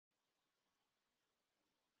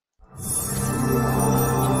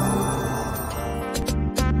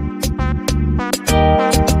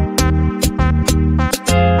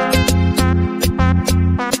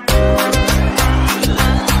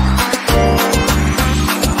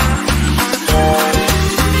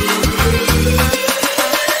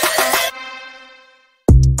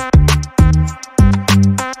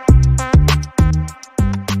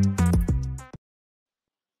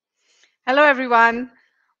everyone.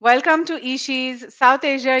 Welcome to eShe's South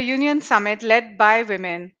Asia Union Summit led by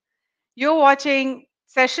women. You're watching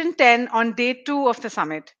session 10 on day 2 of the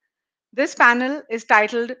summit. This panel is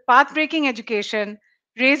titled Pathbreaking Education,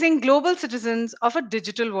 Raising Global Citizens of a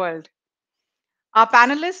Digital World. Our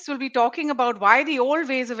panelists will be talking about why the old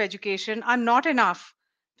ways of education are not enough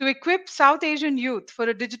to equip South Asian youth for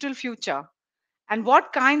a digital future and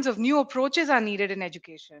what kinds of new approaches are needed in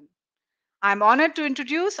education. I'm honored to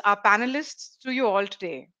introduce our panelists to you all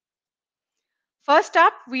today. First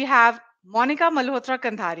up, we have Monica Malhotra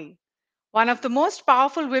Kandhari, one of the most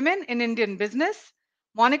powerful women in Indian business.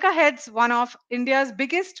 Monica heads one of India's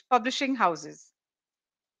biggest publishing houses.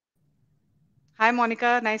 Hi,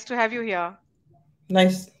 Monica. Nice to have you here.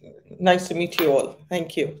 Nice to meet you all.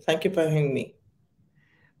 Thank you. Thank you for having me.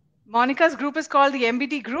 Monica's group is called the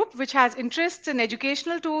MBD Group, which has interests in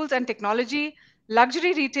educational tools and technology,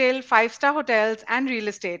 luxury retail, five-star hotels, and real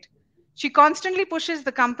estate. She constantly pushes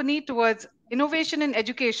the company towards innovation in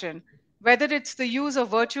education, whether it's the use of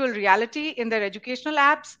virtual reality in their educational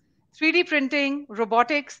apps, 3D printing,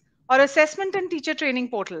 robotics, or assessment and teacher training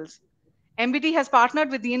portals. MBD has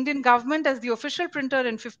partnered with the Indian government as the official printer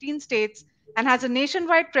in 15 states and has a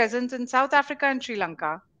nationwide presence in South Africa and Sri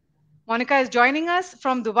Lanka. Monica is joining us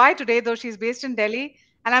from Dubai today, though she's based in Delhi,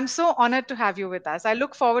 and I'm so honored to have you with us. I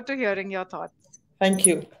look forward to hearing your thoughts. Thank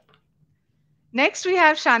you. Next, we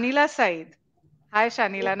have Shahneila Saeed. Hi,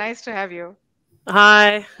 Shahneila. Nice to have you.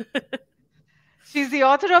 Hi. She's the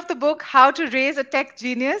author of the book, How to Raise a Tech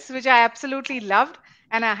Genius, which I absolutely loved,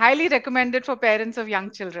 and I highly recommend it for parents of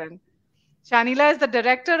young children. Shahneila is the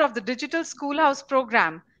director of the Digital Schoolhouse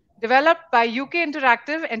program, developed by Ukie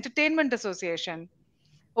Interactive Entertainment Association.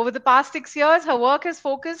 Over the past 6 years, her work has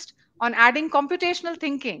focused on adding computational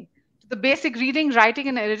thinking to the basic reading, writing,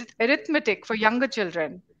 and arithmetic for younger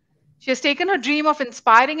children. She has taken her dream of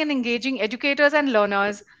inspiring and engaging educators and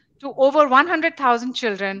learners to over 100,000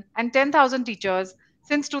 children and 10,000 teachers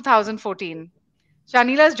since 2014.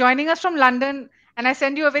 Shahneila is joining us from London, and I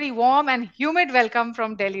send you a very warm and humid welcome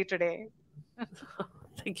from Delhi today.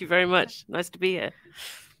 Thank you very much. Nice to be here.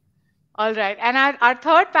 All right. And our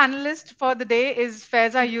third panelist for the day is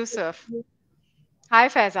Faiza Yousuf. Hi,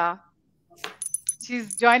 Faiza.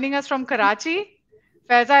 She's joining us from Karachi.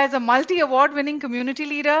 Faiza is a multi-award winning community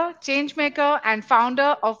leader, change maker, and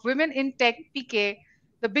founder of WomeninTechPK,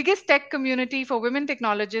 the biggest tech community for women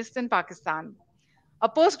technologists in Pakistan. A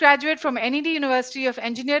postgraduate from NED University of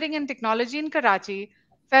Engineering and Technology in Karachi,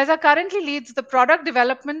 Faiza currently leads the product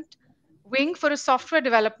development wing for a software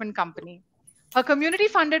development company. Her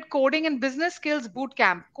community-funded coding and business skills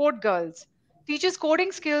bootcamp, CodeGirls, teaches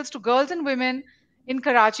coding skills to girls and women in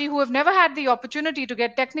Karachi who have never had the opportunity to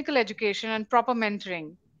get technical education and proper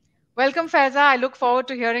mentoring. Welcome, Faiza. I look forward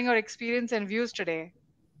to hearing your experience and views today.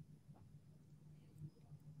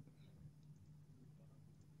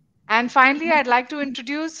 And finally, I'd like to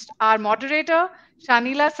introduce our moderator,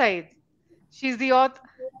 Shahneila Saeed. She's the author,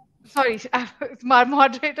 our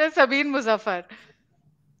moderator, Sabin Muzaffar,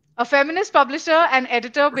 a feminist publisher and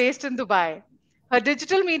editor based in Dubai. Her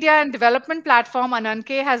digital media and development platform,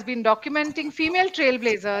 Ananke, has been documenting female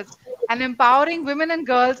trailblazers and empowering women and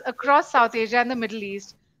girls across South Asia and the Middle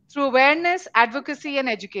East through awareness, advocacy, and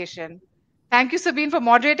education. Thank you, Sabine, for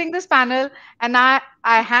moderating this panel, and I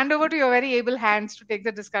hand over to your very able hands to take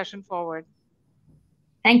the discussion forward.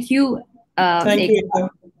 Thank you. Thank you.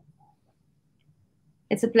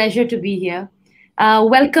 It's a pleasure to be here.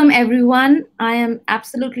 Welcome, everyone. I am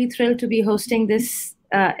absolutely thrilled to be hosting this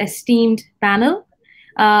esteemed panel.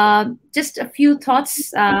 Just a few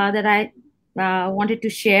thoughts that I wanted to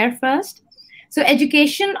share first. So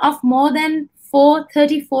education of more than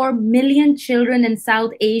 434 million children in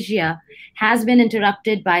South Asia has been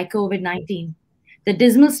interrupted by COVID-19. The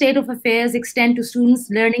dismal state of affairs extend to students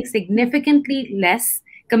learning significantly less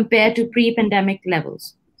compared to pre-pandemic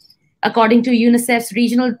levels. According to UNICEF's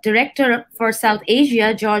regional director for South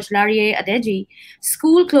Asia, George Laurier Adeji,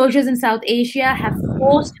 school closures in South Asia have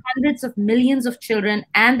forced hundreds of millions of children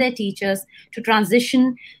and their teachers to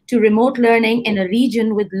transition to remote learning in a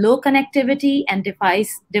region with low connectivity and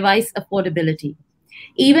device affordability.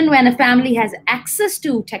 Even when a family has access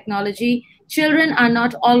to technology, children are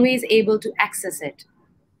not always able to access it.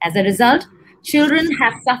 As a result, children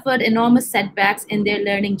have suffered enormous setbacks in their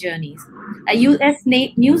learning journeys. A US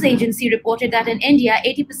news agency reported that in India,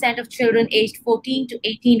 80% of children aged 14 to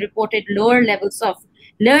 18 reported lower levels of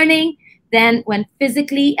learning than when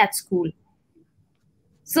physically at school.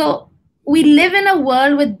 So we live in a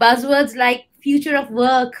world with buzzwords like future of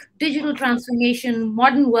work, digital transformation,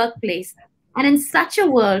 modern workplace. And in such a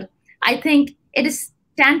world, I think it is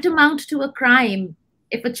tantamount to a crime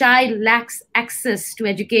if a child lacks access to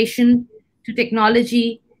education, to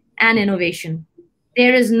technology, and innovation.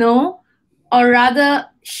 There is no, or rather,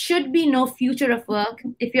 should be no future of work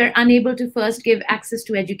if you're unable to first give access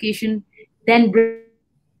to education, then bring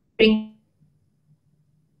access to technology,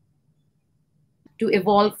 and enable children to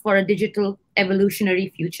evolve for a digital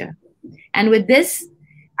evolutionary future. And with this,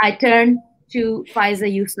 I turn to Faiza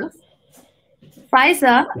Yousuf.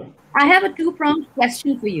 Faiza, I have a two-pronged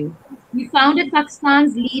question for you. You founded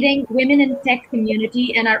Pakistan's leading women in tech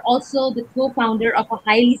community and are also the co-founder of a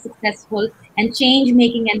highly successful and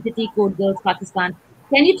change-making entity, CodeGirls Pakistan.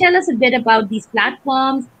 Can you tell us a bit about these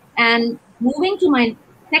platforms? And moving to my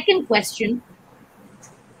second question,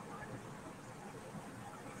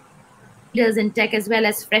 leaders in tech as well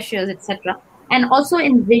as freshers, etc., and also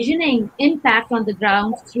envisioning impact on the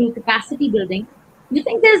ground through capacity building. You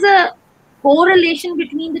think there's a correlation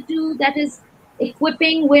between the two, that is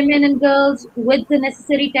equipping women and girls with the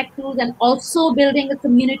necessary tech tools and also building a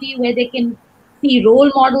community where they can see role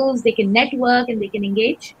models, they can network, and they can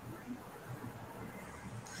engage?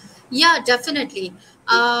 Yeah, definitely.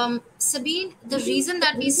 Sabine, the reason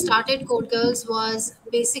that we started Code Girls was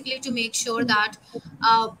basically to make sure that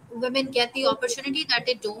women get the opportunity that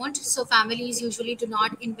they don't. So families usually do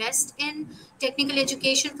not invest in technical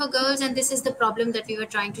education for girls, and this is the problem that we were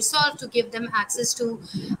trying to solve, to give them access to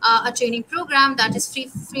a training program that is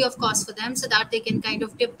free of cost for them, so that they can kind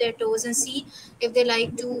of dip their toes and see if they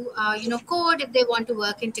like to code, if they want to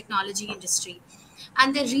work in technology industry.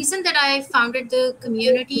 And the reason that I founded the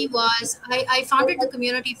community was I founded the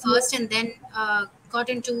community first and then got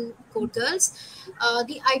into Code Girls.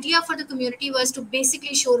 The idea for the community was to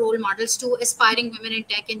basically show role models to aspiring women in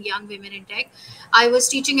tech and young women in tech. I was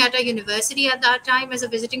teaching at a university at that time as a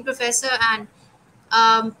visiting professor, and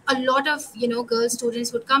a lot of girl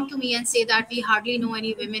students would come to me and say that we hardly know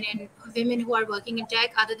any women who are working in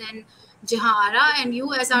tech other than Jahara and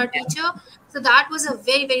you as our teacher. So that was a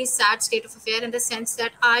very, very sad state of affair, in the sense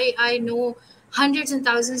that I know hundreds and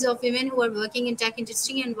thousands of women who are working in tech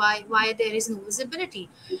industry, and why there is no visibility.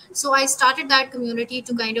 So I started that community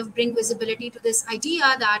to kind of bring visibility to this idea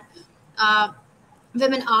that uh,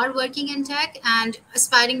 women are working in tech, and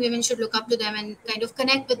aspiring women should look up to them and kind of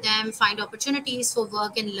connect with them, find opportunities for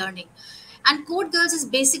work and learning. And Code Girls is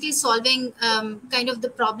basically solving kind of the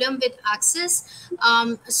problem with access.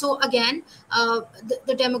 So again,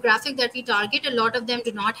 the demographic that we target, a lot of them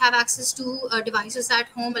do not have access to devices at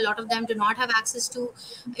home, a lot of them do not have access to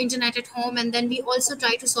internet at home, and then we also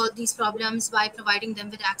try to solve these problems by providing them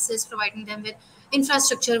with access, providing them with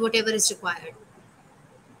infrastructure, whatever is required.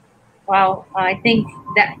 Wow, I think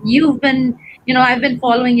that you've been, I've been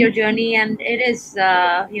following your journey, and it is,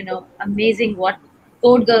 amazing what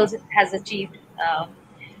Code Girls has achieved.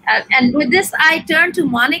 And with this, I turn to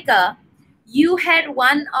Monica. You had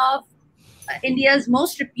one of India's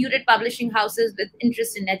most reputed publishing houses with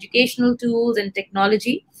interest in educational tools and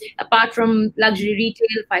technology, apart from luxury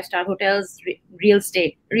retail, five-star hotels, real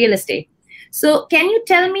estate. So, can you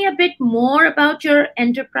tell me a bit more about your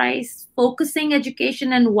enterprise focusing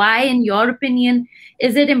education, and why, in your opinion,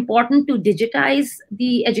 is it important to digitize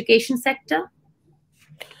the education sector?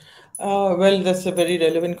 Well, that's a very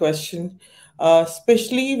relevant question,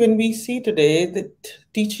 especially when we see today that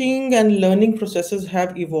teaching and learning processes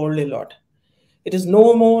have evolved a lot. It is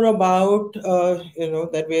no more about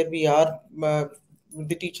that where we are.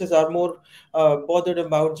 The teachers are more bothered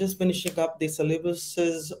about just finishing up the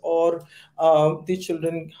syllabuses, or the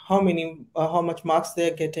children how much marks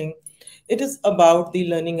they are getting. It is about the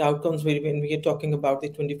learning outcomes. When we are talking about the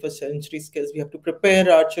 21st century skills, we have to prepare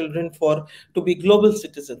our children for to be global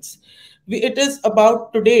citizens. It is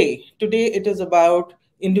about today it is about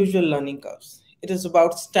individual learning curves. It is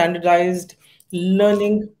about standardized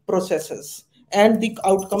learning processes and the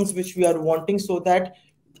outcomes which we are wanting, so that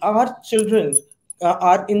our children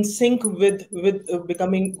are in sync with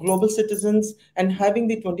becoming global citizens and having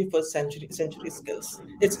the 21st century skills.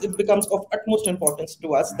 It becomes of utmost importance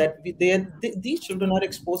to us that these children are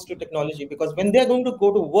exposed to technology, because when they are going to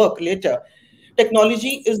go to work later,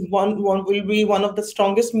 technology is one will be one of the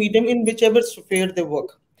strongest medium in whichever sphere they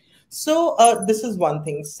work. So this is one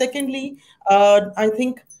thing. Secondly, I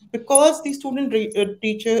think because the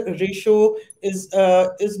teacher ratio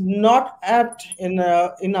is not apt in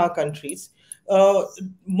our countries,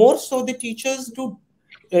 more so the teachers do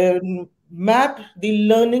map the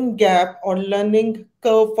learning gap or learning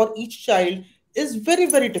curve for each child is very,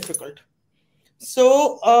 very difficult.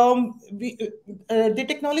 So the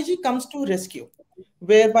technology comes to rescue.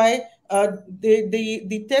 whereby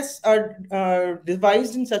the tests are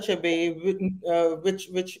devised in such a way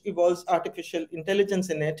which involves artificial intelligence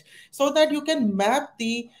in it, so that you can map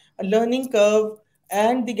the learning curve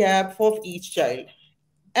and the gap of each child.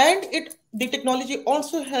 And the technology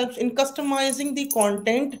also helps in customizing the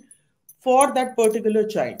content for that particular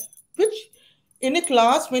child, which in a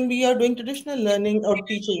class when we are doing traditional learning or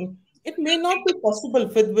teaching, it may not be possible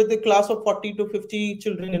with a class of 40 to 50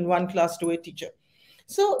 children in one class to a teacher.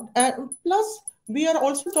 So, plus we are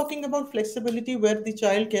also talking about flexibility where the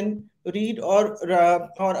child can read or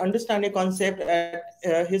understand a concept at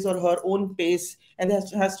his or her own pace, and there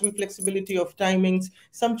has to be flexibility of timings.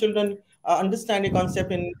 Some children understand a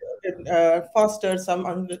concept in faster, some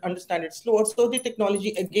understand it slower. So the technology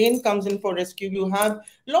again comes in for rescue. You have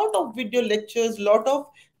lot of video lectures, lot of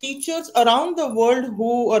teachers around the world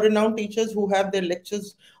who are renowned teachers who have their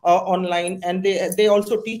lectures online, and they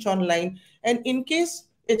also teach online. And in case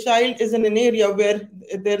a child is in an area where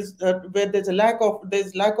there's lack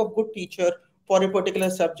of good teacher for a particular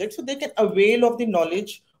subject, so they can avail of the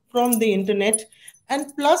knowledge from the internet.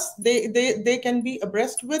 And plus they can be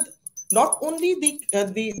abreast with not only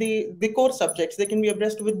the core subjects, they can be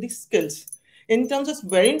abreast with the skills. In terms of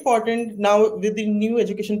very important now with the new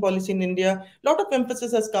education policy in India, a lot of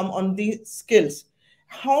emphasis has come on the skills.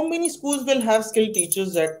 How many schools will have skilled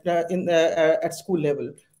teachers at school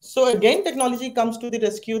level? So again, technology comes to the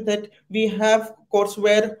rescue, that we have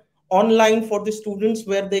courseware online for the students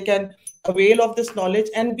where they can avail of this knowledge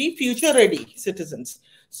and be future ready citizens.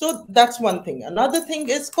 So that's one thing. Another thing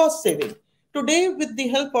is cost saving. Today, with the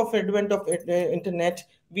help of advent of internet,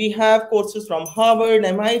 we have courses from Harvard,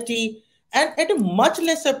 MIT, and at a much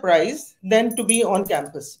lesser price than to be on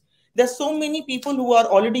campus. There's so many people who are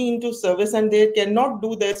already into service and they cannot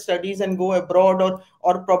do their studies and go abroad,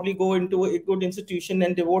 or probably go into a good institution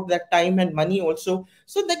and devote that time and money also.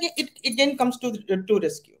 So that it again comes to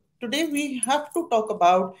rescue. Today we have to talk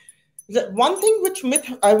about the one thing which myth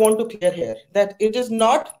I want to clear here, that it is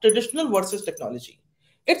not traditional versus technology.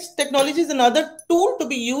 It's technology is another tool to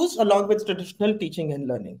be used along with traditional teaching and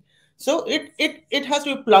learning. So it has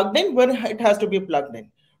to be plugged in when it has to be plugged in,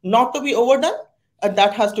 not to be overdone.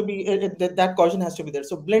 That has to be that caution has to be there.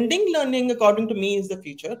 So blending learning, according to me, is the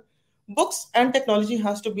future. Books and technology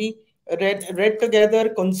has to be read together,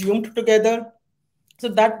 consumed together. So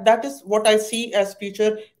that is what I see as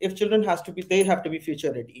future. If children has to be, they have to be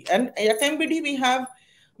future ready. And at MBD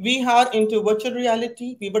we are into virtual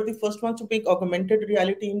reality. We were the first ones to bring augmented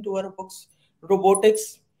reality into our books.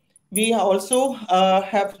 Robotics. We also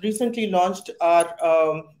have recently launched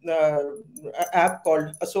our app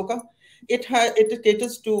called Ahsoka. It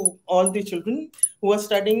caters to all the children who are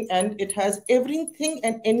studying, and it has everything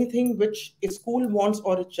and anything which a school wants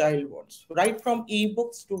or a child wants, right from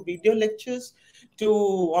ebooks to video lectures to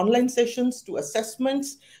online sessions to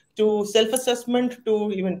assessments to self-assessment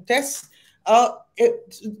to even tests.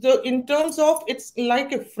 In terms of, it's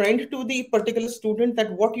like a friend to the particular student,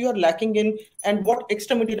 that what you are lacking in and what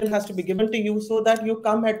extra material has to be given to you so that you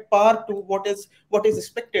come at par to what is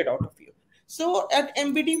expected out of you. So at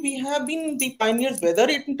MBD, we have been the pioneers, whether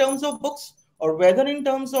in terms of books or whether in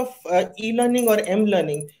terms of e-learning or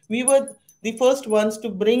m-learning. We were the first ones to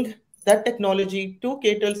bring that technology to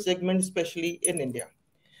K-12 segment, especially in India.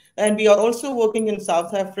 And we are also working in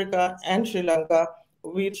South Africa and Sri Lanka.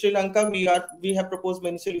 Sri Lanka, we have proposed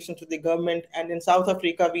many solutions to the government, and in South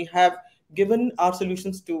Africa, we have given our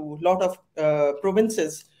solutions to a lot of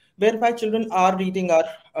provinces whereby children are reading our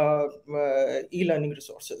e-learning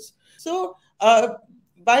resources. So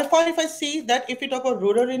by far, if I see that if we talk about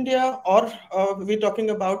rural India or we're talking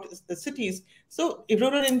about the cities, so in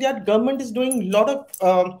rural India, government is doing a lot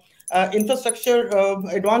of infrastructure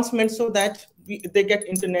advancements so that they get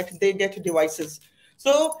internet, they get devices.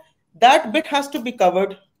 So that bit has to be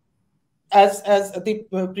covered, as the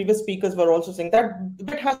previous speakers were also saying, that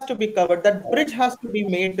bit has to be covered, that bridge has to be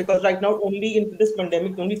made, because right now only in this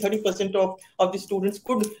pandemic only 30% of the students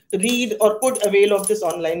could read or could avail of this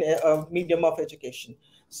online medium of education.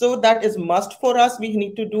 So that is must for us. We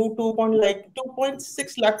need to do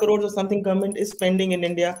 2.6 lakh crores or something government is spending in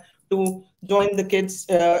India to join the kids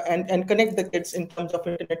and connect the kids in terms of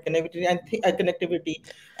internet connectivity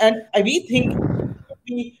and we think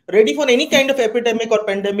be ready for any kind of epidemic or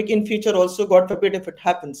pandemic in future also, God forbid if it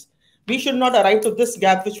happens. We should not arrive to this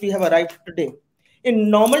gap which we have arrived today. In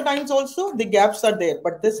normal times also, the gaps are there,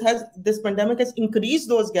 but this pandemic has increased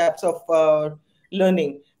those gaps of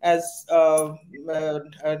learning, as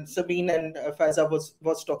Sabine and Faiza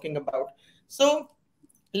was talking about. So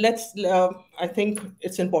I think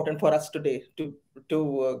it's important for us today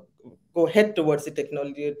to go head towards the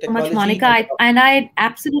technology. So much, Technology. Monica. I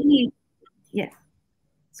absolutely, yeah.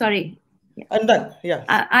 Sorry. Yeah. I'm done. Yeah.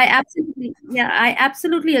 I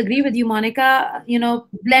absolutely agree with you, Monica. You know,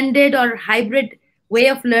 blended or hybrid way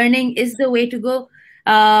of learning is the way to go.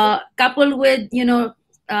 Coupled with, you know,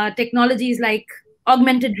 technologies like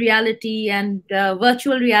augmented reality and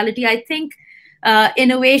virtual reality, I think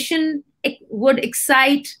innovation would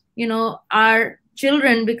excite, you know, our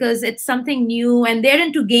children, because it's something new and they're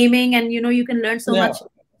into gaming, and you know, you can learn so Yeah. much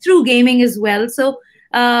through gaming as well. So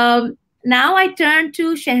now I turn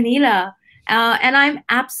to Shahneila. And I'm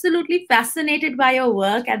absolutely fascinated by your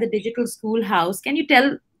work at the Digital Schoolhouse. Can you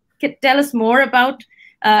tell us more about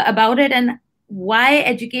it, and why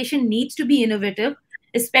education needs to be innovative,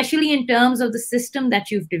 especially in terms of the system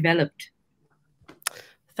that you've developed?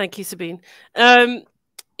 Thank you, Sabine.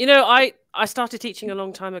 You know, I started teaching a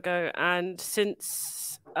long time ago, and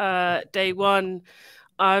since day one,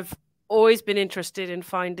 I've always been interested in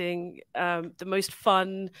finding the most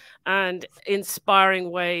fun and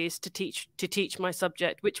inspiring ways to teach my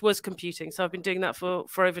subject, which was computing. So I've been doing that for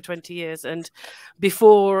over 20 years. And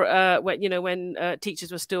before, when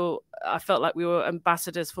teachers were still, I felt like we were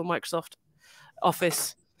ambassadors for Microsoft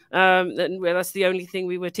Office. And that's the only thing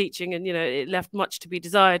we were teaching, and you know, it left much to be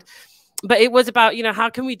desired. But it was about, you know,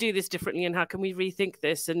 how can we do this differently, and how can we rethink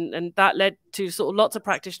this, and that led to sort of lots of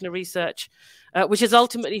practitioner research, which has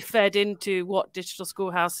ultimately fed into what Digital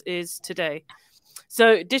Schoolhouse is today.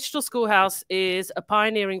 So Digital Schoolhouse is a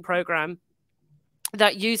pioneering program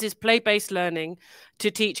that uses play-based learning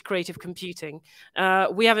to teach creative computing.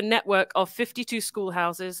 We have a network of 52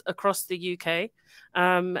 schoolhouses across the UK,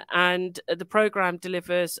 and the program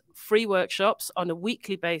delivers free workshops on a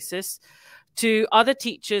weekly basis to other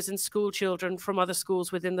teachers and school children from other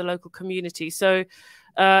schools within the local community. So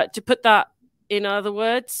to put that in other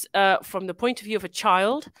words, from the point of view of a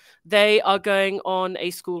child, they are going on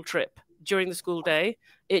a school trip during the school day.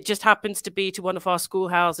 It just happens to be to one of our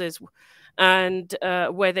schoolhouses, and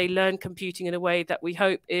where they learn computing in a way that we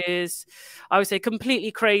hope is, I would say,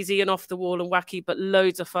 completely crazy and off the wall and wacky, but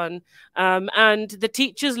loads of fun. And the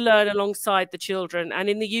teachers learn alongside the children. And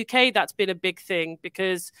in the UK, that's been a big thing,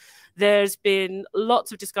 because there's been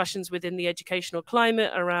lots of discussions within the educational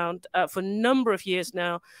climate around, for a number of years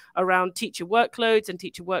now, around teacher workloads and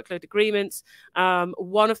teacher workload agreements.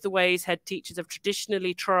 One of the ways head teachers have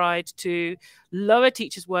traditionally tried to lower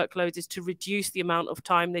teachers' workloads is to reduce the amount of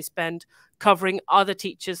time they spend covering other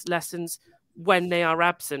teachers' lessons when they are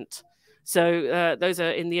absent. So those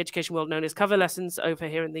are in the education world known as cover lessons over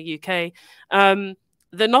here in the UK.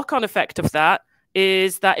 The knock-on effect of that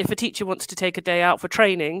is that if a teacher wants to take a day out for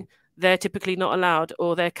training, they're typically not allowed,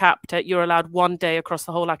 or they're capped at you're allowed 1 day across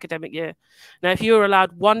the whole academic year. Now, if you're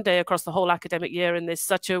allowed 1 day across the whole academic year, and there's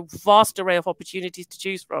such a vast array of opportunities to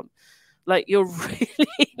choose from, like you're really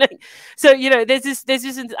like, so, you know, there's this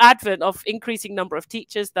advent of increasing number of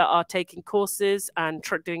teachers that are taking courses and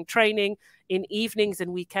doing training in evenings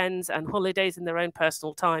and weekends and holidays in their own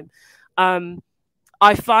personal time.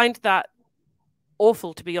 I find that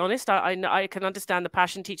awful, to be honest. I can understand the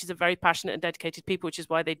passion. Teachers are very passionate and dedicated people, which is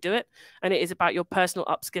why they do it. And it is about your personal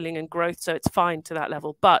upskilling and growth. So it's fine to that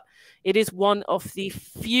level. But it is one of the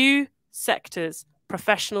few sectors,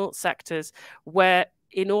 professional sectors, where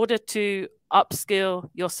in order to upskill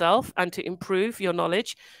yourself and to improve your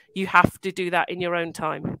knowledge, you have to do that in your own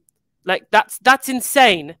time. Like that's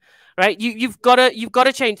insane. Right, you've got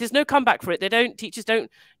to change. There's no comeback for it. Teachers don't,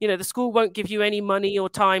 you know, the school won't give you any money or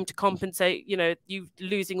time to compensate, you know, you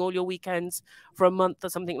losing all your weekends for a month or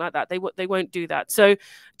something like that. They won't do that. So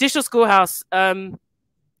Digital Schoolhouse,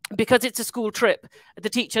 because it's a school trip, the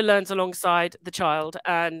teacher learns alongside the child,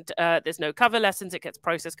 and there's no cover lessons. It gets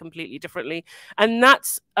processed completely differently, and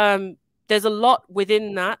that's there's a lot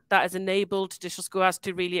within that has enabled Digital Schoolhouse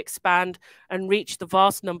to really expand and reach the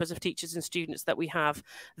vast numbers of teachers and students that we have.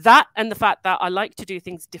 That, and the fact that I like to do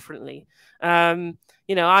things differently.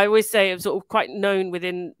 You know, I always say, I'm sort of quite known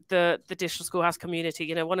within the Digital Schoolhouse community.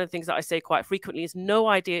 You know, one of the things that I say quite frequently is no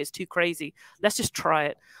idea is too crazy. Let's just try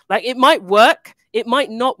it. Like, it might work, it might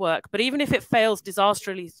not work, but even if it fails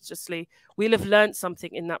disastrously, we'll have learned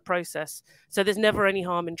something in that process. So there's never any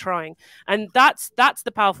harm in trying. And that's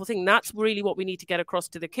the powerful thing. That's really what we need to get across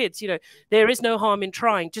to the kids. You know, there is no harm in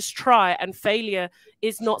trying. Just try. And failure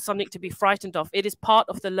is not something to be frightened of. It is part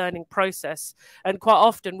of the learning process. And quite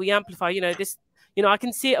often we amplify, you know, this, you know, I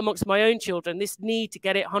can see it amongst my own children, this need to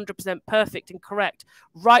get it 100% perfect and correct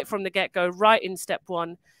right from the get-go, right in step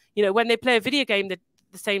one. You know, when they play a video game, the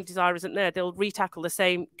same desire isn't there. They'll retackle the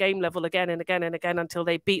same game level again and again and again until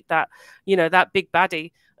they beat that, you know, that big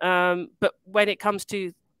baddie. But when it comes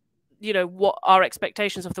to you know, what our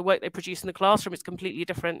expectations of the work they produce in the classroom is completely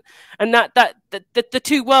different, and that the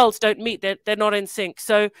two worlds don't meet. They're not in sync.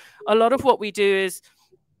 So a lot of what we do is,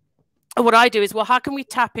 what I do is, well, how can we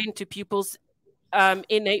tap into pupils'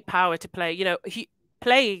 innate power to play? You know,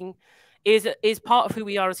 playing is part of who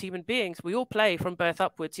we are as human beings. We all play from birth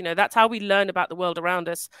upwards. You know, that's how we learn about the world around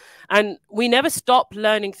us, and we never stop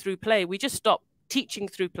learning through play. We just stop teaching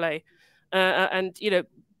through play, and you know,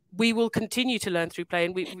 we will continue to learn through play,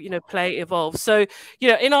 and you know, play evolves. So, you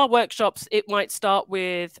know, in our workshops, it might start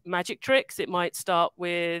with magic tricks. It might start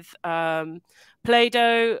with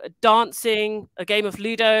Play-Doh, dancing, a game of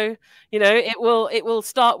Ludo. You know, it will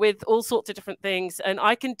start with all sorts of different things, and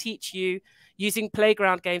I can teach you using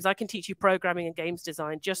playground games. I can teach you programming and games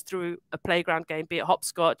design just through a playground game, be it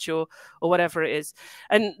hopscotch or whatever it is.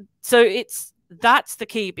 And so that's the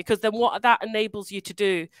key, because then what that enables you to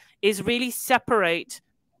do is really separate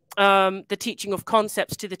the teaching of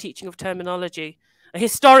concepts to the teaching of terminology.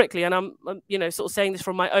 Historically, and I'm you know, sort of saying this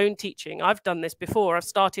from my own teaching, I've done this before. I've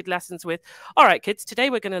started lessons with, all right, kids, today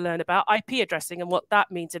we're going to learn about IP addressing and what that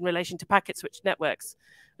means in relation to packet switch networks.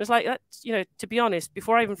 It was like, you know, to be honest,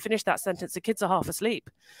 before I even finished that sentence, the kids are half asleep.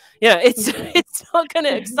 Yeah, it's not going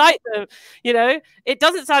to excite them. You know, it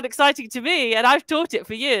doesn't sound exciting to me, and I've taught it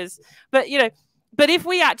for years. But you know, but if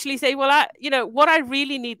we actually say, well, you know, what I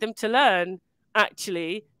really need them to learn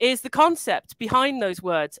actually is the concept behind those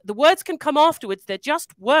words. The words can come afterwards. They're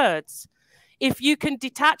just words. If you can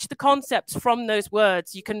detach the concepts from those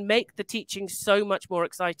words, you can make the teaching so much more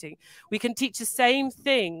exciting. We can teach the same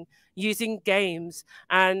thing using games,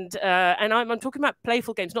 and I'm talking about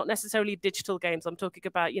playful games, not necessarily digital games. I'm talking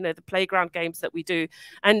about, you know, the playground games that we do,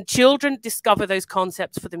 and children discover those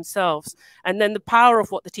concepts for themselves, and then the power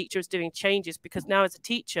of what the teacher is doing changes, because now as a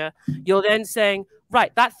teacher, you're then saying,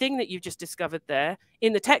 right, that thing that you've just discovered there,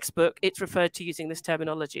 in the textbook, it's referred to using this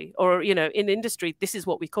terminology, or, you know, in industry, this is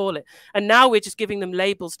what we call it. And now we're just giving them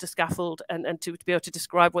labels to scaffold and to be able to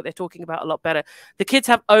describe what they're talking about a lot better. The kids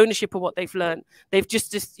have ownership of what they've learned. They've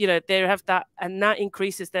just you know, they have that, and that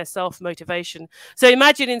increases their self-motivation. So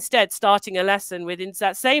imagine instead starting a lesson within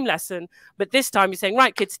that same lesson, but this time you're saying,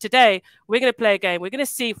 right, kids, today we're going to play a game. We're going to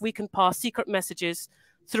see if we can pass secret messages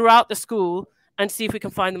throughout the school and see if we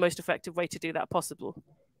can find the most effective way to do that possible.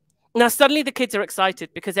 Now, suddenly the kids are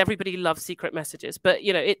excited because everybody loves secret messages, but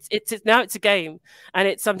you know, it's now it's a game, and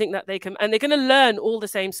it's something that they can, and they're going to learn all the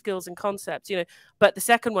same skills and concepts, you know, but the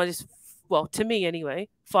second one is, well, to me anyway,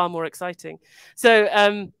 far more exciting. So,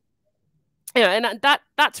 you know, and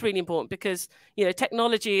that's really important, because, you know,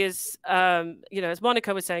 technology is, you know, as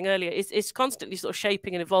Monica was saying earlier, is constantly sort of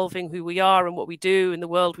shaping and evolving who we are and what we do in the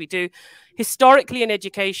world we do. Historically in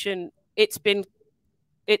education, it's been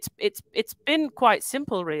quite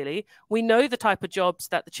simple, really. We know the type of jobs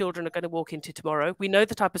that the children are going to walk into tomorrow. We know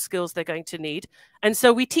the type of skills they're going to need, and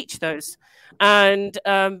so we teach those. And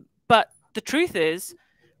but the truth is,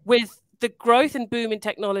 with the growth and boom in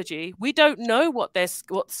technology, we don't know what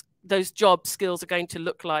those job skills are going to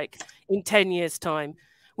look like in 10 years' time.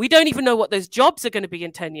 We don't even know what those jobs are going to be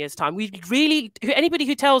in 10 years' time. Anybody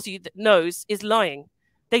who tells you that knows is lying.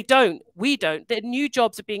 They don't. We don't. The new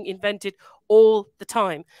jobs are being invented all the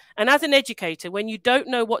time. And as an educator, when you don't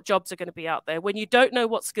know what jobs are going to be out there, when you don't know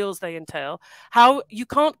what skills they entail, how you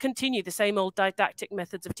can't continue the same old didactic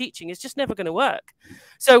methods of teaching. It's just never going to work.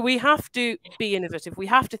 So we have to be innovative. We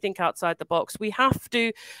have to think outside the box. We have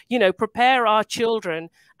to, you know, prepare our children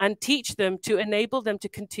and teach them to enable them to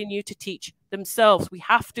continue to teach themselves. We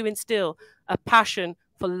have to instill a passion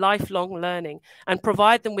for lifelong learning and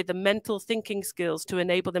provide them with the mental thinking skills to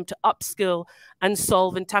enable them to upskill and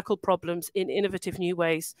solve and tackle problems in innovative new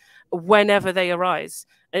ways whenever they arise.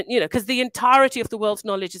 And, you know, because the entirety of the world's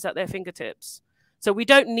knowledge is at their fingertips. So we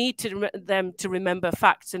don't need them to remember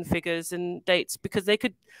facts and figures and dates, because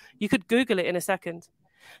you could Google it in a second.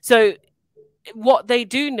 So what they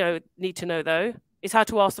do need to know, though, is how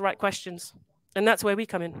to ask the right questions. And that's where we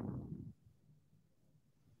come in.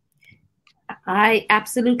 I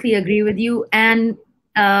absolutely agree with you. And,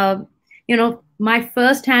 you know, my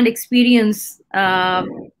first-hand experience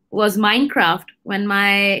was Minecraft, when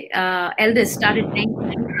my eldest started playing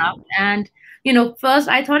Minecraft. And, you know, first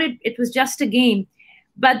I thought it was just a game.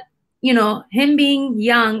 But, you know, him being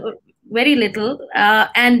young, very little,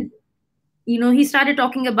 and, you know, he started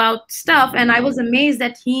talking about stuff. And I was amazed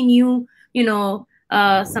that he knew, you know,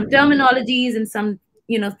 some terminologies and some,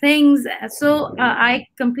 you know, things. So I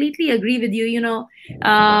completely agree with you. You know,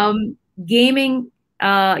 gaming,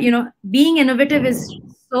 you know, being innovative is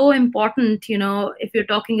so important, you know, if you're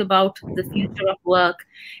talking about the future of work.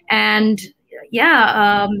 And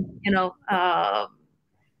yeah, you know,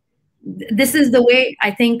 this is the way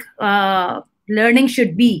I think learning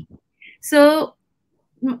should be. So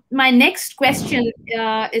my next question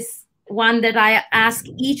is one that I ask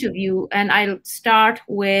each of you, and I'll start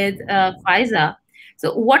with Faiza.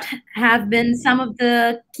 So, what have been some of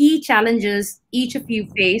the key challenges each of you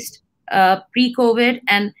faced pre-COVID,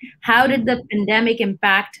 and how did the pandemic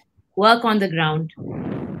impact work on the ground?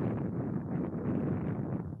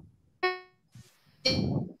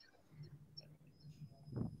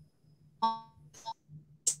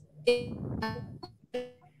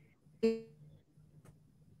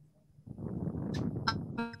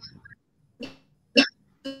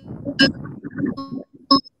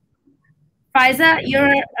 Faiza,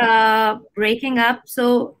 you're breaking up,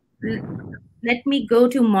 so let me go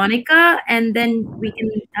to Monica, and then we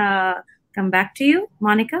can come back to you,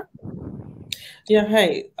 Monica. Yeah,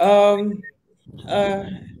 hi. Uh,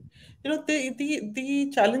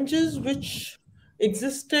 the challenges which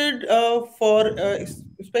existed for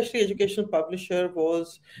especially educational publisher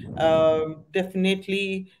was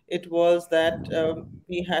definitely it was that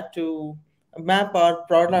we had to map our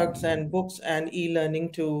products and books and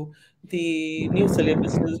e-learning to the new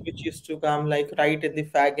syllabuses which used to come like right in the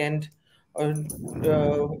fag end, or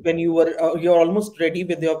when you're almost ready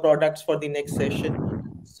with your products for the next session.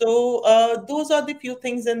 So those are the few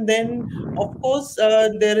things, and then of course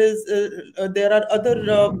there are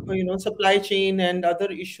other supply chain and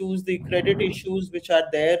other issues, the credit issues which are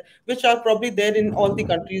there, which are probably there in all the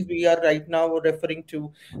countries we are right now referring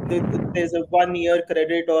to. There's a 1 year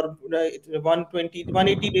credit, or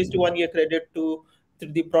 180 days to 1 year credit to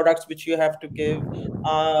the products which you have to give,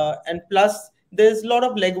 and plus there's a lot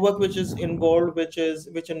of legwork which is involved, which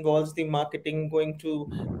involves the marketing, going to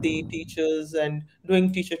the teachers and doing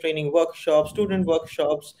teacher training workshops, student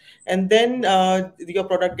workshops, and then your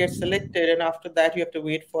product gets selected, and after that you have to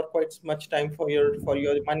wait for quite much time for your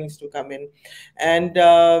monies to come in. And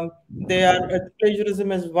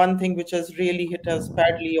plagiarism is one thing which has really hit us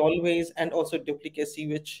badly always, and also duplicacy,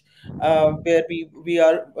 which where we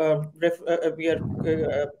are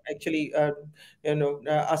actually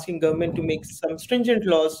asking government to make some stringent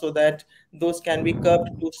laws so that those can be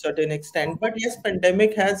curbed to a certain extent. But yes,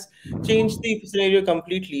 pandemic has changed the scenario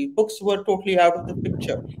completely. Books were totally out of the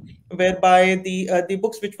picture, whereby the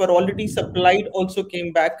books which were already supplied also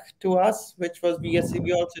came back to us, which was we are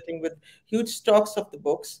all sitting with huge stocks of the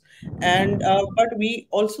books. And but we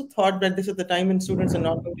also thought that this is the time when students are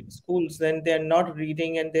not going to schools, then they're not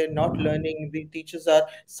reading and they're not learning. The teachers are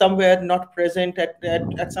somewhere not present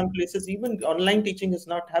at some places. Even online teaching is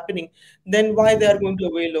not happening. Then why they are going to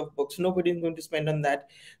avail of books? Nobody is going to spend on that.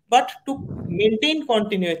 But to maintain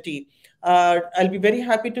continuity, I'll be very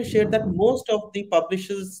happy to share that most of the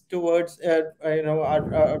publishers towards are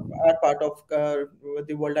part of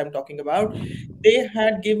the world I'm talking about. They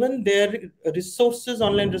had given their resources,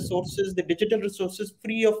 online resources, the digital resources,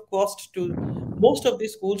 free of cost to most of the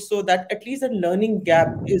schools, so that at least the learning gap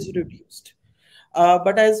is reduced.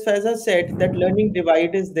 But as Faiza said, that learning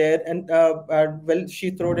divide is there, and well,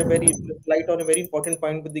 she throwed a very light on a very important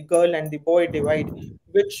point with the girl and the boy divide,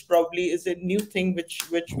 which probably is a new thing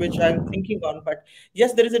which I'm thinking on. But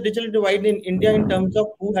yes, there is a digital divide in India in terms of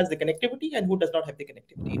who has the connectivity and who does not have the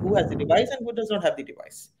connectivity, who has the device and who does not have the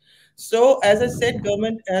device. So, as I said,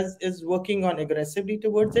 government is working on aggressively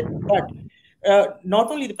towards it, but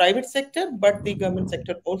not only the private sector, but the government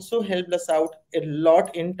sector also helped us out a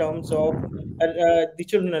lot in terms of the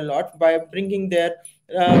children a lot by uh, bringing their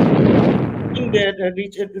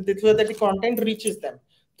reach, so that the content reaches them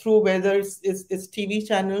through whether it's TV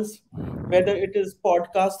channels, whether it is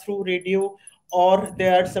podcast through radio, or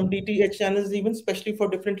there are some DTH channels even especially for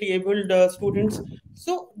differently abled students.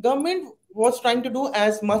 So government was trying to do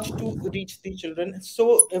as much to reach the children.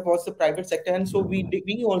 So it was the private sector, and so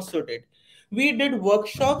we also did. We did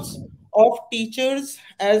workshops of teachers,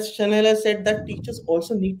 as Shahneila said, that teachers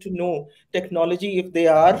also need to know technology if they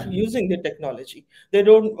are using the technology. They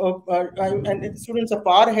don't, and students are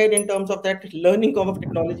far ahead in terms of that learning curve of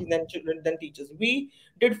technology than children, than teachers. We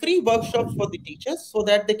did free workshops for the teachers so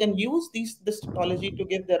that they can use this technology to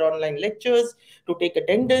give their online lectures, to take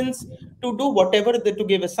attendance, to do whatever, to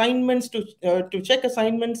give assignments, to check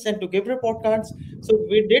assignments, and to give report cards. So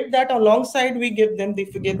we did that alongside. We gave them the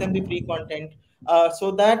free content,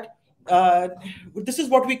 so that this is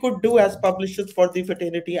what we could do as publishers for the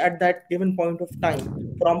fraternity at that given point of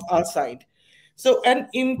time from our side. So, and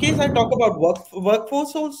in case I talk about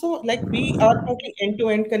workforce also, like we are totally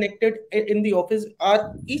end-to-end connected in the office.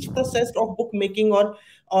 Our each process of bookmaking or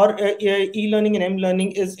e-learning and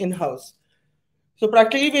m-learning is in-house. So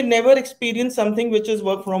practically we never experience something which is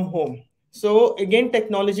work from home. So again,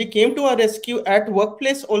 technology came to our rescue at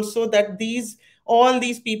workplace also, that all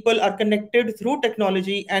these people are connected through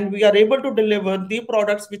technology, and we are able to deliver the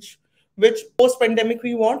products which post pandemic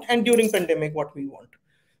we want, and during pandemic what we want.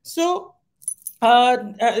 So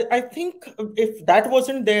I think if that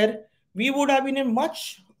wasn't there, we would have been in a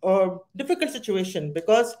much difficult situation,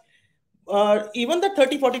 because even the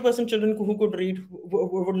 30-40% children who could read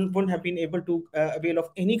wouldn't have been able to avail of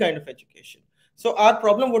any kind of education. So our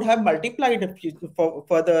problem would have multiplied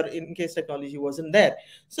further in case technology wasn't there.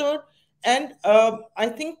 So, and I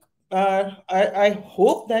think I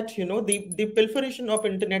hope that the proliferation of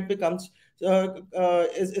internet becomes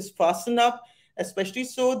is fast enough, especially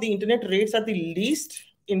so the internet rates are the least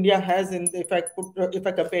India has in, if I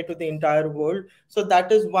compare to the entire world. So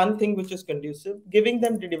that is one thing which is conducive. Giving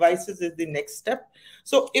them the devices is the next step.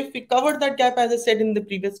 So if we cover that gap, as I said in the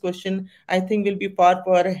previous question, I think we'll be far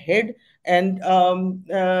ahead. And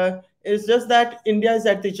it's just that India is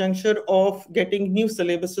at the juncture of getting new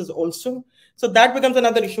syllabuses also. So that becomes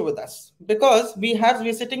another issue with us, because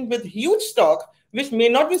we're sitting with huge stock which may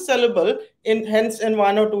not be sellable in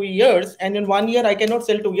 1 or 2 years. And in 1 year, I cannot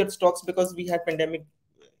sell 2 year stocks because we had pandemic,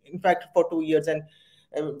 in fact, for 2 years, and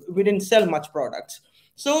we didn't sell much products.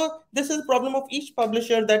 So this is the problem of each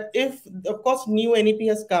publisher, that if, of course, new NEP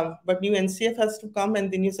has come, but new NCF has to come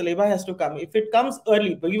and the new syllabus has to come. If it comes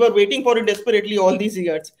early, we were waiting for it desperately all these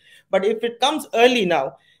years, but if it comes early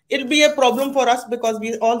now, it'll be a problem for us, because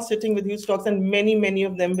we're all sitting with huge stocks, and many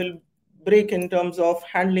of them will break in terms of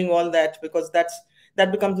handling all that, because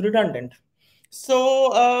that becomes redundant.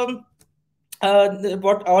 So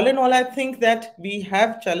what all in all, I think that we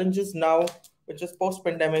have challenges now, which is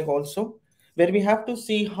post-pandemic also, where we have to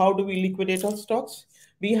see how do we liquidate our stocks.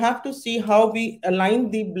 We have to see how we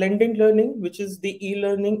align the blended learning, which is the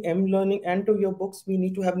e-learning, m-learning, and to your books. We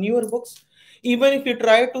need to have newer books. Even if you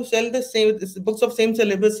try to sell the same books of same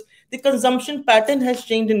syllabus, the consumption pattern has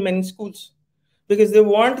changed in many schools, because they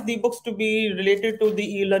want the books to be related to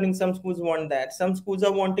the e-learning. Some schools want that. Some schools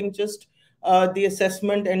are wanting just the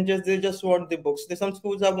assessment, and they just want the books. Some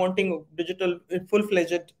schools are wanting digital,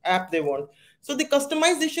 full-fledged app they want. So the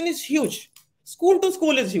customization is huge. School to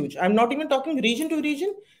school is huge. I'm not even talking region to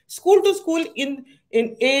region. School to school in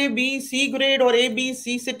A, B, C grade or A, B,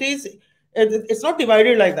 C cities, it's not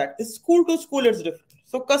divided like that. It's school to school, it's different.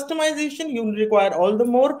 So customization, you require all the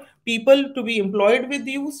more people to be employed with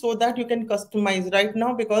you so that you can customize right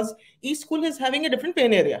now, because each school is having a different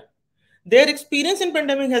pain area. Their experience in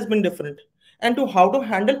pandemic has been different, and to how to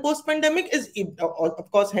handle post pandemic is,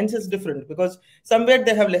 of course, hence is different, because somewhere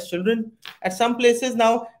they have less children. At some places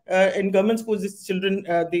now, in government schools, these children,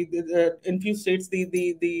 in few states,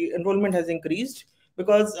 the enrollment has increased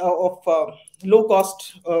because of low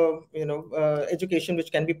cost education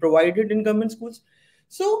which can be provided in government schools.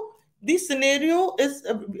 So the scenario is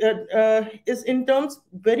in terms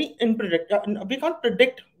very unpredictable. We can't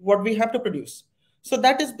predict what we have to produce. So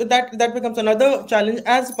that becomes another challenge.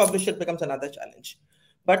 As a publisher, it becomes another challenge.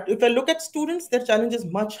 But if I look at students, their challenge is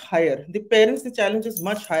much higher. The parents, the challenge is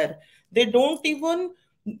much higher. They don't even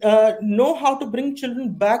know how to bring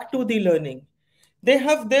children back to the learning. They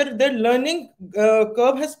have their learning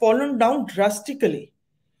curve has fallen down drastically.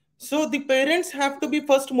 So the parents have to be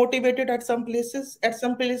first motivated at some places. At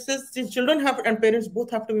some places, the children have and parents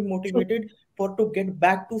both have to be motivated for to get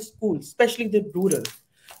back to school, especially the rural.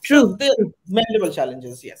 So the many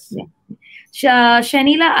challenges, yes. Yeah.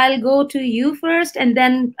 Shahneila, I'll go to you first, and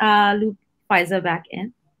then loop Faiza back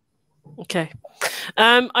in. Okay.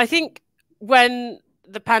 I think when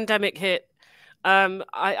the pandemic hit,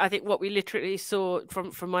 I think what we literally saw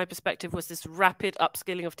from my perspective was this rapid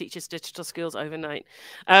upskilling of teachers' digital skills overnight,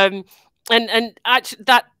 and actually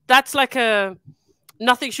that's like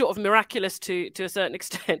nothing short of miraculous to a certain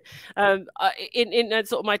extent. In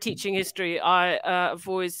sort of my teaching history, I've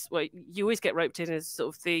always you always get roped in as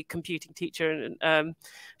sort of the computing teacher, and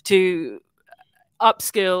to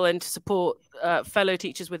upskill and to support fellow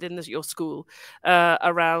teachers within your school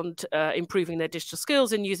around improving their digital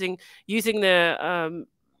skills and using their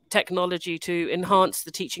technology to enhance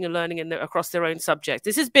the teaching and learning across their own subjects.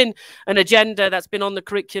 This has been an agenda that's been on the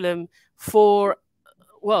curriculum for,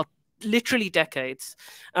 well, literally decades.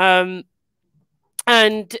 And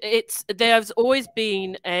there's always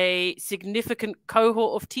been a significant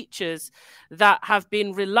cohort of teachers that have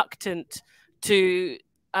been reluctant to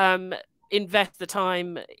invest the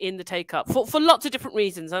time in the take up for lots of different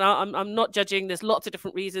reasons, and I'm not judging. There's lots of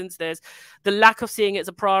different reasons. There's the lack of seeing it as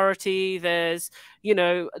a priority. There's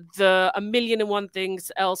a million and one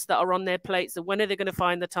things else that are on their plates. So when are they going to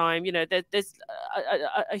find the time? There's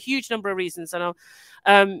a huge number of reasons.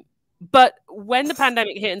 And but when the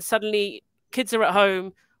pandemic hit and suddenly kids are at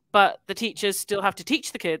home, but the teachers still have to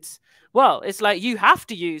teach the kids. Well, it's like you have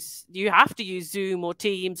to use Zoom or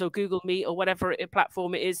Teams or Google Meet or whatever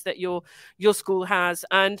platform it is that your school has,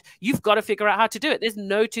 and you've got to figure out how to do it. There's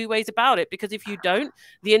no two ways about it, because if you don't,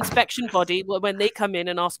 the inspection body, when they come in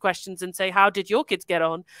and ask questions and say, how did your kids get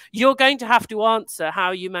on, you're going to have to answer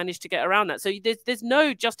how you managed to get around that. So there's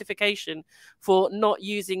no justification for not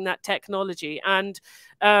using that technology. And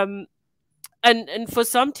for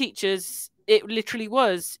some teachers, it literally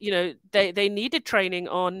was, they needed training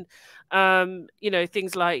on,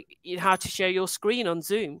 things like how to share your screen on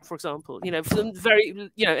Zoom, for example, some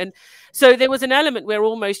very, and so there was an element where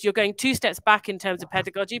almost you're going two steps back in terms of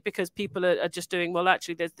pedagogy, because people are just doing, well,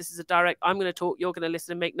 actually, this is a direct, I'm going to talk, you're going to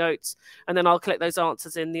listen and make notes, and then I'll collect those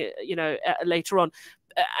answers in the, later on.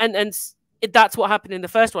 And that's what happened in the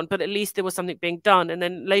first one, but at least there was something being done. And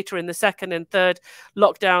then later in the second and third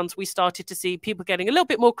lockdowns, we started to see people getting a little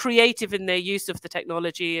bit more creative in their use of the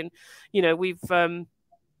technology. And,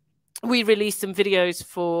 we released some videos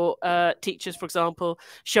for teachers, for example,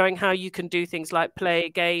 showing how you can do things like play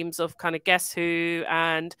games of kind of Guess Who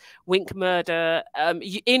and Wink Murder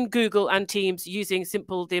in Google and Teams, using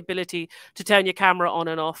the ability to turn your camera on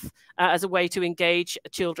and off as a way to engage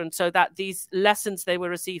children, so that these lessons they were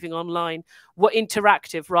receiving online were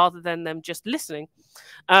interactive rather than them just listening.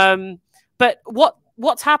 But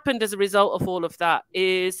what's happened as a result of all of that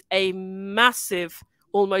is a massive,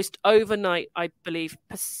 almost overnight, I believe,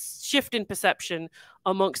 shift in perception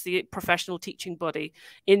amongst the professional teaching body,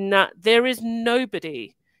 in that there is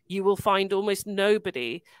nobody, you will find almost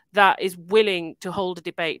nobody, that is willing to hold a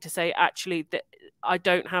debate to say, actually, that I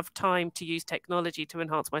don't have time to use technology to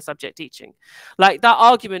enhance my subject teaching. Like that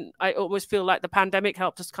argument, I almost feel like the pandemic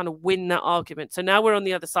helped us kind of win that argument. So now we're on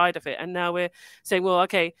the other side of it, and now we're saying, well,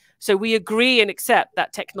 okay, so we agree and accept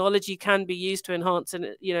that technology can be used to enhance and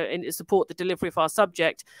and support the delivery of our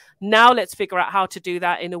subject. Now let's figure out how to do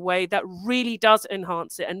that in a way that really does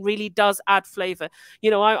enhance it and really does add flavor.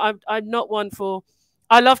 I'm not one for,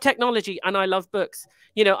 I love technology and I love books.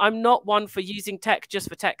 I'm not one for using tech just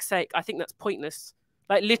for tech's sake. I think that's pointless.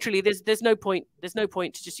 Like literally, there's no point. There's no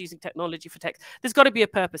point to just using technology for tech. There's got to be a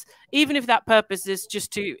purpose, even if that purpose is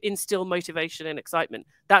just to instill motivation and excitement.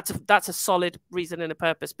 That's a solid reason and a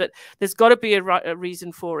purpose. But there's got to be a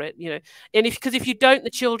reason for it, And because if you don't, the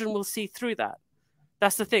children will see through that.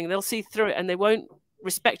 That's the thing. They'll see through it, and they won't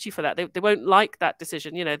respect you for that. They won't like that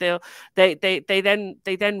decision. They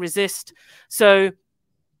then resist. So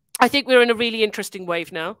I think we're in a really interesting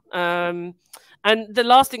wave now. And the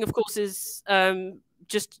last thing, of course, is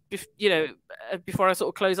before I sort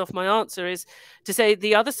of close off my answer, is to say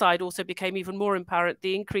the other side also became even more apparent,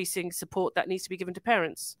 the increasing support that needs to be given to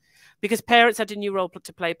parents, because parents had a new role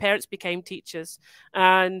to play. Parents became teachers,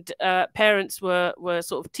 and parents were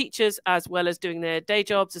sort of teachers as well as doing their day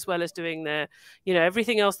jobs, as well as doing their,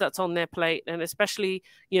 everything else that's on their plate. And especially,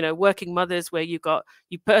 working mothers, where you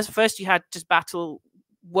first you had to battle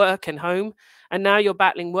work and home, and now you're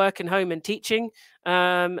battling work and home and teaching,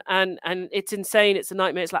 and it's insane. It's a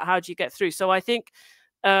nightmare. It's like, how do you get through? So I think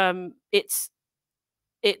it's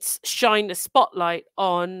shined a spotlight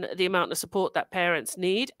on the amount of support that parents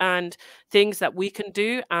need, and things that we can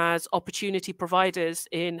do as opportunity providers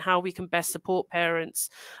in how we can best support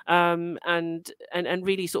parents, and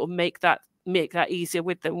really sort of make that easier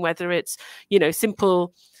with them, whether it's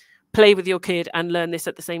simple play with your kid and learn this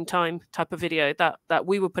at the same time type of video that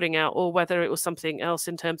we were putting out, or whether it was something else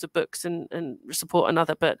in terms of books and support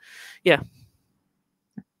another. But yeah,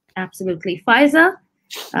 absolutely. Faiza,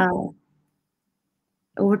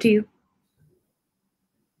 over to you.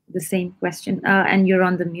 The same question, and you're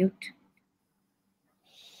on the mute.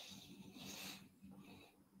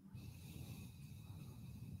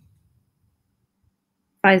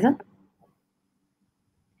 Faiza?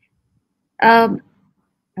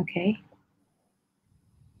 Okay.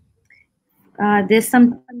 There's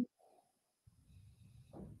some.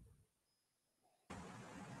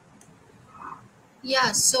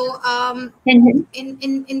 Yeah, so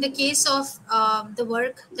in the case of the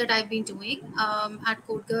work that I've been doing at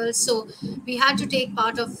CodeGirls, so we had to take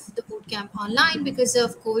part of the bootcamp online because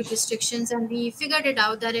of COVID restrictions, and we figured it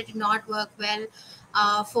out that it did not work well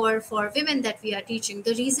for women that we are teaching.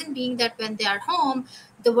 The reason being that when they are home,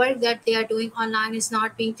 the work that they are doing online is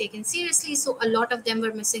not being taken seriously. So a lot of them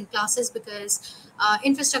were missing classes because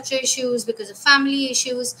infrastructure issues, because of family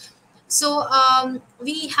issues. So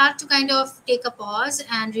we had to kind of take a pause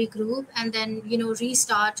and regroup, and then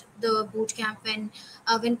restart the boot camp when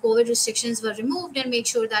COVID restrictions were removed, and make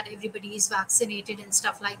sure that everybody is vaccinated and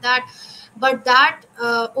stuff like that. But that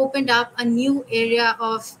opened up a new area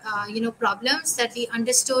of problems that we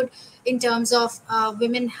understood in terms of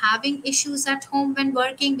women having issues at home when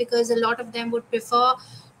working, because a lot of them would prefer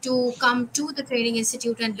to come to the training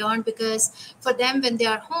institute and learn, because for them, when they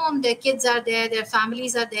are home, their kids are there, their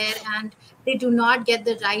families are there, and they do not get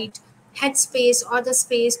the right headspace or the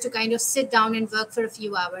space to kind of sit down and work for a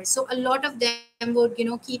few hours. So a lot of them would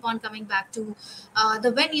keep on coming back to the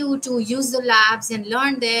venue to use the labs and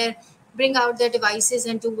learn there, bring out their devices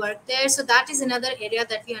and to work there. So that is another area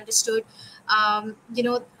that we understood,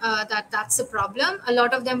 that that's a problem. A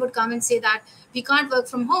lot of them would come and say that we can't work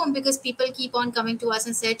from home because people keep on coming to us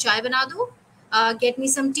and say, chai bana do, get me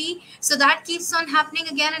some tea. So that keeps on happening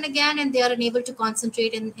again and again, and they are unable to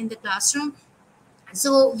concentrate in the classroom.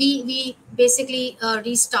 So we basically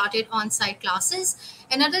restarted on-site classes.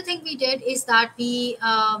 Another thing we did is that we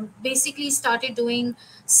basically started doing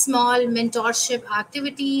small mentorship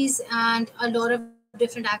activities and a lot of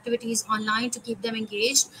different activities online to keep them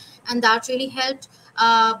engaged, and that really helped.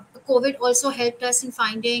 COVID also helped us in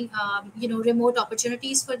finding remote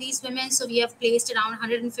opportunities for these women. So we have placed around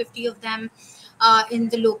 150 of them in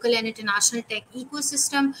the local and international tech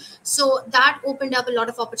ecosystem. So that opened up a lot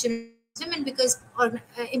of opportunities for these women, because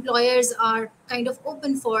employers are kind of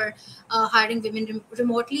open for hiring women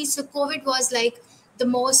remotely. So COVID was like the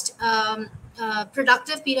most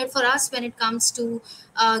productive period for us when it comes to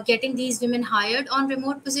getting these women hired on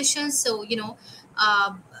remote positions. So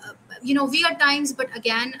uh, weird times, but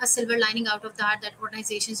again, a silver lining out of that, that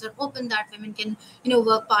organizations are open, that women can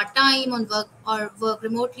work part-time on work, or work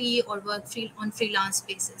remotely, or work on freelance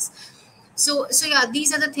basis. So yeah,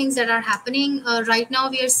 these are the things that are happening right now.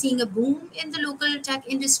 We are seeing a boom in the local tech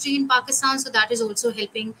industry in Pakistan, so that is also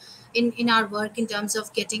helping in our work in terms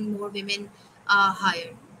of getting more women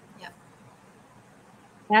hired. Yeah.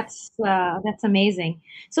 That's amazing.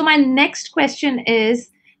 So my next question is,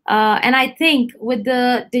 and I think with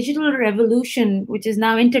the digital revolution, which is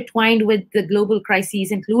now intertwined with the global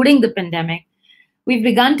crises, including the pandemic, we've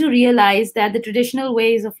begun to realize that the traditional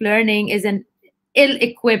ways of learning is an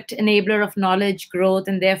ill-equipped enabler of knowledge growth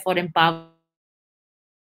and therefore empowerment.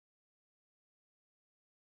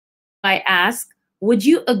 I ask, would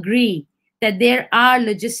you agree that there are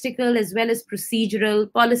logistical as well as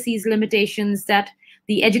procedural policies limitations that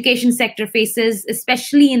the education sector faces,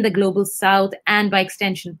 especially in the global south and by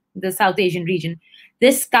extension, the South Asian region?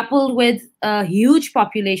 This coupled with a huge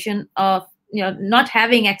population of not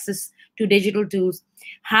having access to digital tools.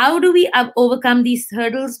 How do we overcome these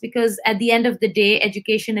hurdles? Because at the end of the day,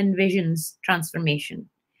 education envisions transformation.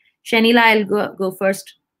 Shahneila, I'll go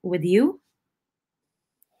first with you.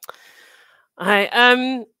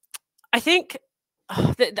 I think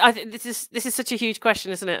this is such a huge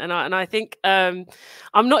question, isn't it? And I think I'm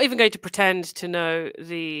not even going to pretend to know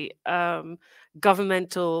the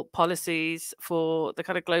governmental policies for the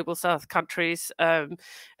kind of global south countries, and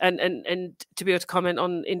to be able to comment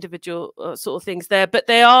on individual sort of things there. But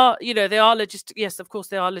they are, they are yes, of course,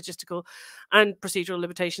 they are logistical and procedural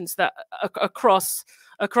limitations that across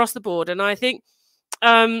the board. And I think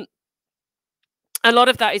a lot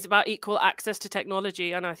of that is about equal access to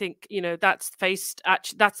technology, and I think that's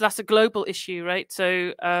that's a global issue, right?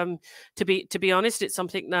 So to be honest, it's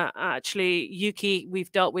something that actually Ukie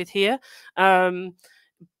we've dealt with here,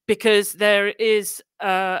 because there is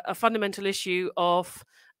a fundamental issue of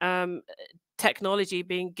technology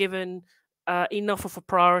being given enough of a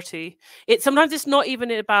priority. Sometimes it's not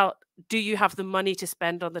even about do you have the money to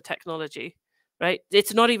spend on the technology, right?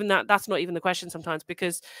 It's not even that. That's not even the question sometimes,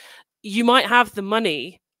 because you might have the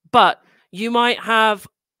money, but you might have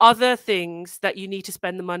other things that you need to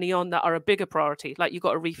spend the money on that are a bigger priority. Like you've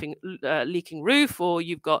got a leaking roof, or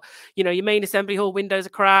you've got, your main assembly hall windows are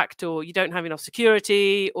cracked, or you don't have enough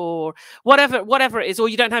security, or whatever it is, or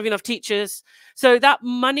you don't have enough teachers. So that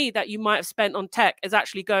money that you might have spent on tech is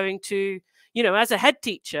actually going to, as a head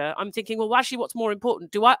teacher, I'm thinking, well, actually, what's more important?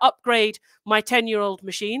 Do I upgrade my 10-year-old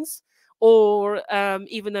machines, or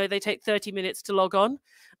even though they take 30 minutes to log on?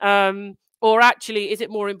 Or actually, is it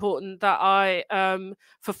more important that I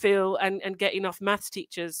fulfill and get enough maths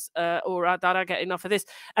teachers, or that I get enough of this?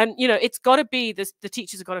 And, it's got to be this, the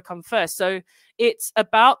teachers have got to come first. So it's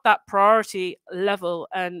about that priority level,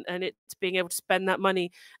 and it's being able to spend that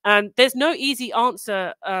money. And there's no easy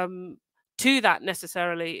answer to that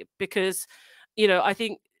necessarily, because, I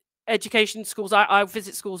think education schools, I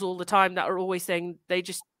visit schools all the time that are always saying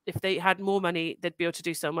if they had more money, they'd be able to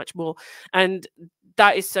do so much more. And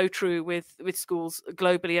that is so true with schools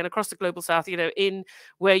globally and across the global south, in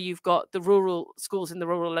where you've got the rural schools in the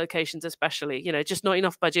rural locations, especially, just not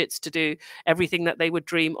enough budgets to do everything that they would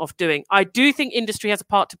dream of doing. I do think industry has a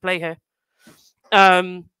part to play here.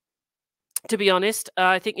 To be honest,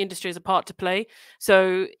 I think industry has a part to play.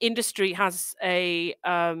 So industry has there's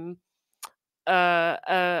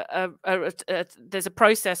a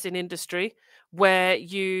process in industry where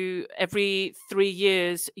every 3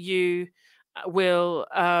 years you will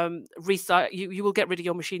recycle. You will get rid of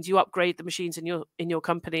your machines. You upgrade the machines in your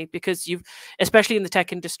company, because especially in the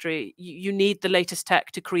tech industry, you need the latest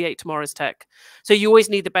tech to create tomorrow's tech. So you always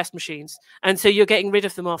need the best machines, and so you're getting rid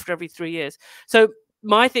of them after every 3 years. So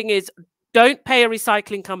my thing is, don't pay a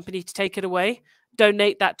recycling company to take it away.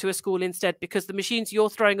 Donate that to a school instead, because the machines you're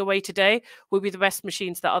throwing away today will be the best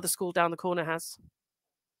machines that other school down the corner has.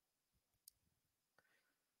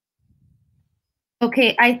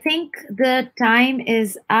 Okay, I think the time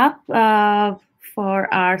is up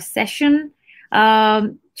for our session.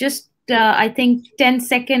 I think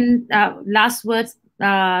 10-second last words,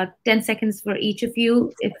 10 seconds for each of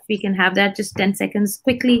you, if we can have that, just 10 seconds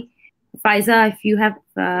quickly. Faiza, if you have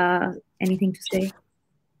anything to say.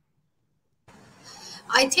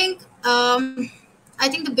 I think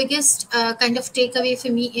the biggest kind of takeaway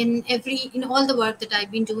for me in all the work that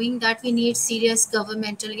I've been doing, that we need serious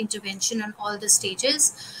governmental intervention on all the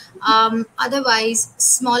stages. Otherwise,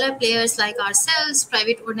 smaller players like ourselves,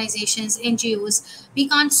 private organizations, NGOs, we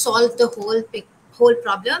can't solve the whole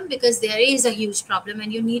problem, because there is a huge problem,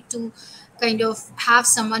 and you need to kind of have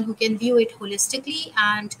someone who can view it holistically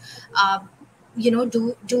and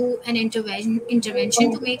do an intervention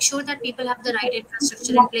to make sure that people have the right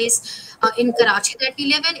infrastructure in place. In Karachi that we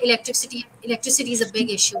live in, electricity is a big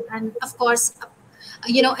issue, and of course,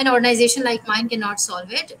 an organization like mine cannot solve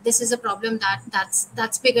it. This is a problem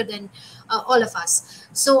that's bigger than all of us.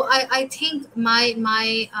 So I think my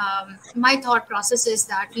thought process is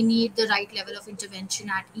that we need the right level of intervention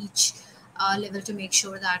at each level to make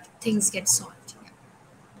sure that things get solved.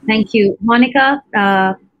 Thank you, Monica.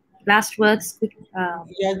 Last words.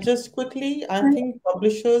 Yeah, just quickly, I think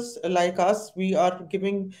publishers like us, we are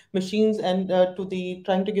giving machines and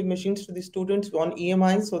trying to give machines to the students on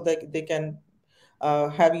EMI, so that they can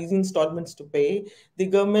have easy installments to pay. The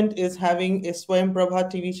government is having a Swayam Prabha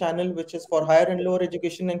TV channel, which is for higher and lower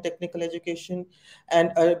education and technical education.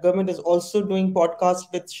 And government is also doing podcasts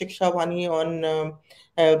with Shiksha Vani on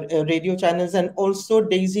radio channels. And also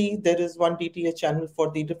Daisy, there is one DTH channel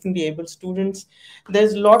for the differently able students.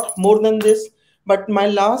 There's a lot more than this. But my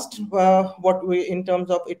last, in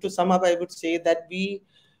terms of it, to sum up, I would say that we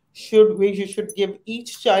should give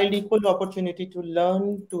each child equal opportunity to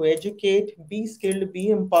learn, to educate, be skilled, be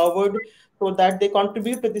empowered, so that they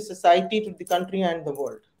contribute to the society, to the country, and the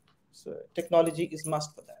world. So technology is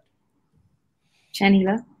must for that.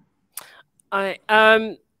 Shahneila?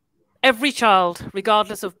 Every child,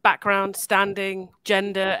 regardless of background, standing,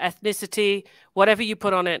 gender, ethnicity, whatever you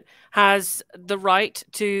put on it, has the right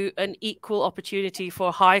to an equal opportunity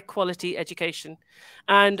for high quality education.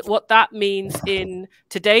 And what that means in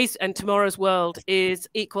today's and tomorrow's world is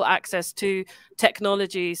equal access to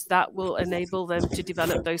technologies that will enable them to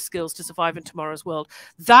develop those skills to survive in tomorrow's world.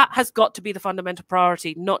 That has got to be the fundamental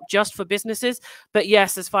priority, not just for businesses, but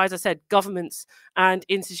yes, as Faiza said, governments and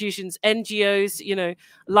institutions, NGOs,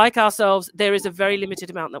 like ourselves, there is a very limited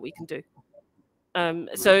amount that we can do.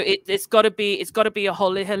 So it's got to be a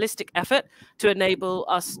holistic effort to enable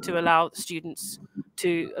us to allow students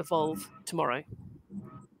to evolve tomorrow.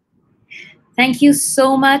 Thank you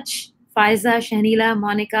so much, Faiza, Shahneila,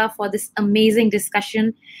 Monica, for this amazing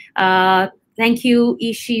discussion. Thank you,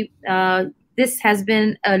 eShe. This has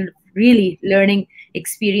been a really learning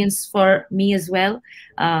experience for me as well.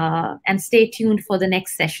 And stay tuned for the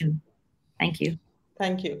next session. Thank you.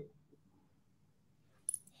 Thank you.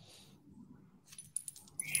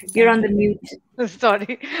 You're on the mute.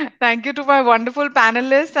 Sorry. Thank you to my wonderful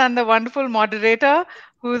panelists and the wonderful moderator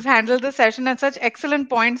who's handled the session, and such excellent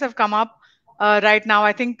points have come up right now.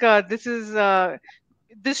 I think this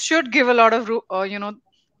should give a lot of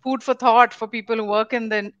food for thought for people who work in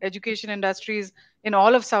the education industries in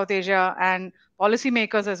all of South Asia, and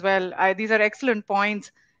policymakers as well. These are excellent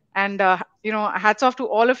points, and hats off to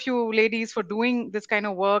all of you ladies for doing this kind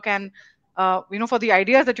of work, and for the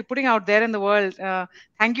ideas that you're putting out there in the world.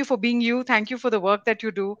 Thank you for being you. Thank you for the work that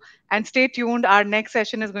you do. And stay tuned. Our next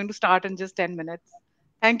session is going to start in just 10 minutes.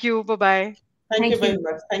 Thank you. Bye-bye. Thank you very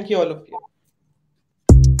much. Thank you, all of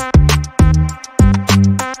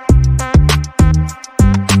you.